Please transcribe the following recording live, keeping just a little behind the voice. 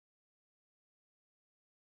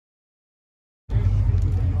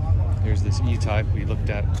Here's this E-Type we looked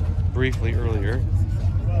at briefly earlier.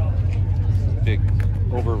 Big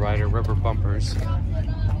overrider rubber bumpers.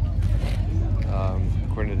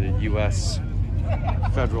 According to the U.S.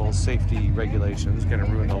 federal safety regulations, gonna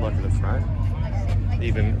ruin the look of the front. They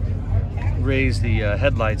even raised the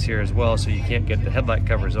headlights here as well, so you can't get the headlight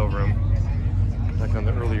covers over them, like on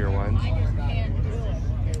the earlier ones.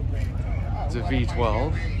 It's a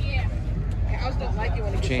V12.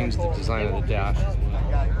 Changed the design of the dash.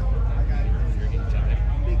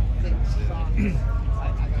 These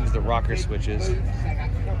are the rocker switches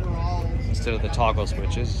instead of the toggle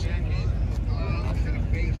switches.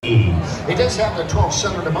 It does have the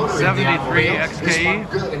 12-cylinder motor 73 in the XKE. This one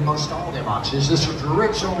good in most all their boxes. This is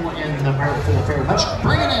original in the full fair. Let's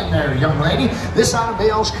bring it in there, young lady. This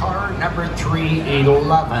automobile's car number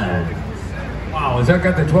 311. Wow, has that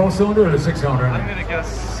got the 12-cylinder or the 6-cylinder? I'm gonna guess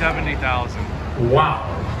 70,000. Wow,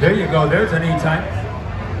 there you go. There's an E-Type.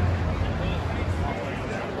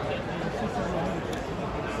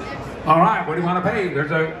 All right, what do you want to pay?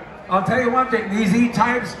 I'll tell you one thing, these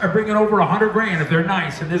E-Types are bringing over 100 grand if they're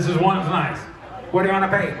nice, and this is one that's nice. What do you want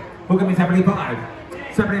to pay? Who give me 75?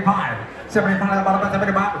 75.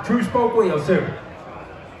 75, true spoke wheels too.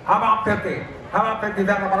 How about 50? How about 50?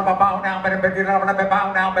 Bow down, 50,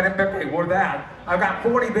 bow down, 50. Worth that. I've got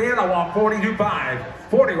 40 bid, I want 42.5.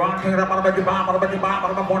 40, 41, 5,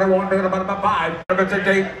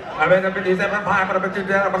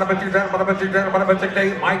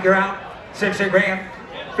 Mike, you're out. 60 grand.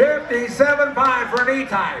 57.5 for an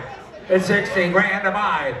E-Type. It's 16 grand to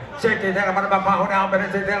buy. 60, down,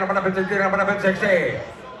 60.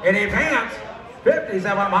 Any pants?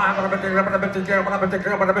 57.5,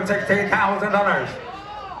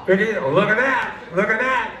 $16,000. Look at that. Look at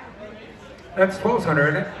that. That's 1,200,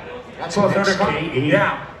 isn't it? That's 1,200.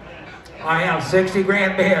 Yeah. I have 60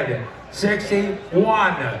 grand bid.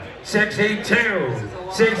 61, 62,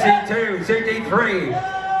 62, 63,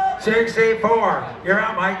 64. You're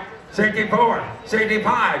out, Mike. 64,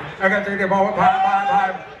 65. I got 64,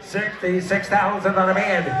 66,000 on the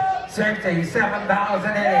bid.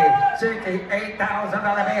 67,080, 68,000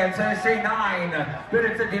 on the bid. 69,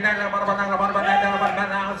 bid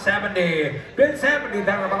 69, 70, bid 70.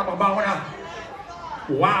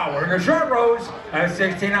 Wow, we're in the short rows at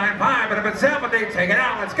 69.5, but if it's 70, take it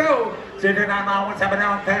out, let's go. 69 now,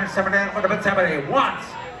 70, 70, once,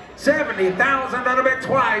 70,000 on the bid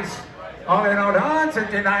twice. All in all done,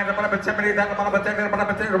 69, 70,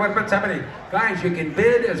 70. Guys, you can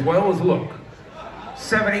bid as well as look.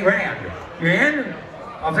 70 grand. You in?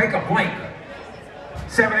 I'll take a blink.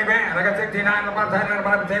 70 grand. I got 69,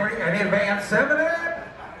 I need advance 70.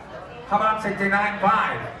 How about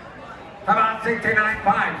 69.5? How about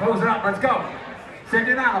 69.5? Close it up, let's go.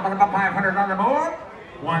 69, about 500 on the board.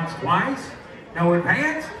 Once, twice. No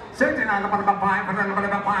advance. 69, about 500,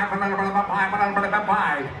 about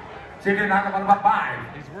 5. 69, about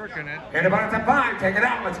 5. He's working it. And about 5, take it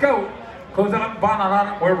out, let's go. Close it up, bottom on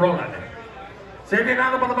it, we're rolling.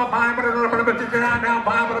 69, about 5, now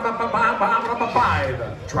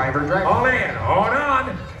 5. Driver. All in, hold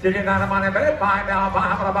on. 69, about 5, now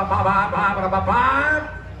 5.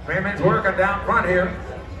 Raymond's working down front here.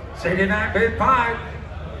 69 bid 5.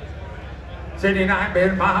 69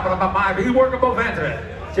 bid 5. He's working both ends of it.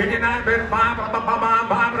 69 bid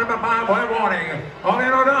 5. Boy, warning. All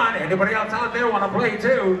in or done. Anybody else out there want to play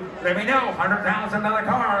too? Let me know. $100,000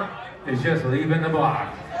 car is just leaving the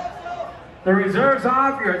block. The reserve's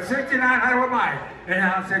off. You're at 69. With Mike. And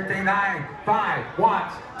now 69.5.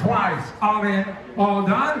 Once, twice. All in, all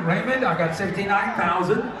done. Raymond, I got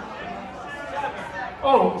 69,000.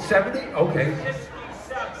 Oh, 70? Okay.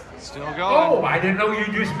 Still going. Oh, I didn't know you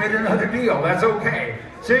just made another deal. That's okay.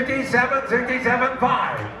 67,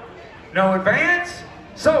 67.5. No advance?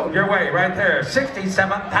 Sold your way right there.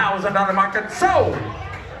 67,000 on the market. Sold.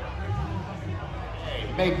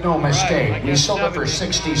 Make no mistake, Right, we sold it for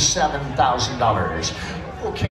 $70,000. $67,000. Okay.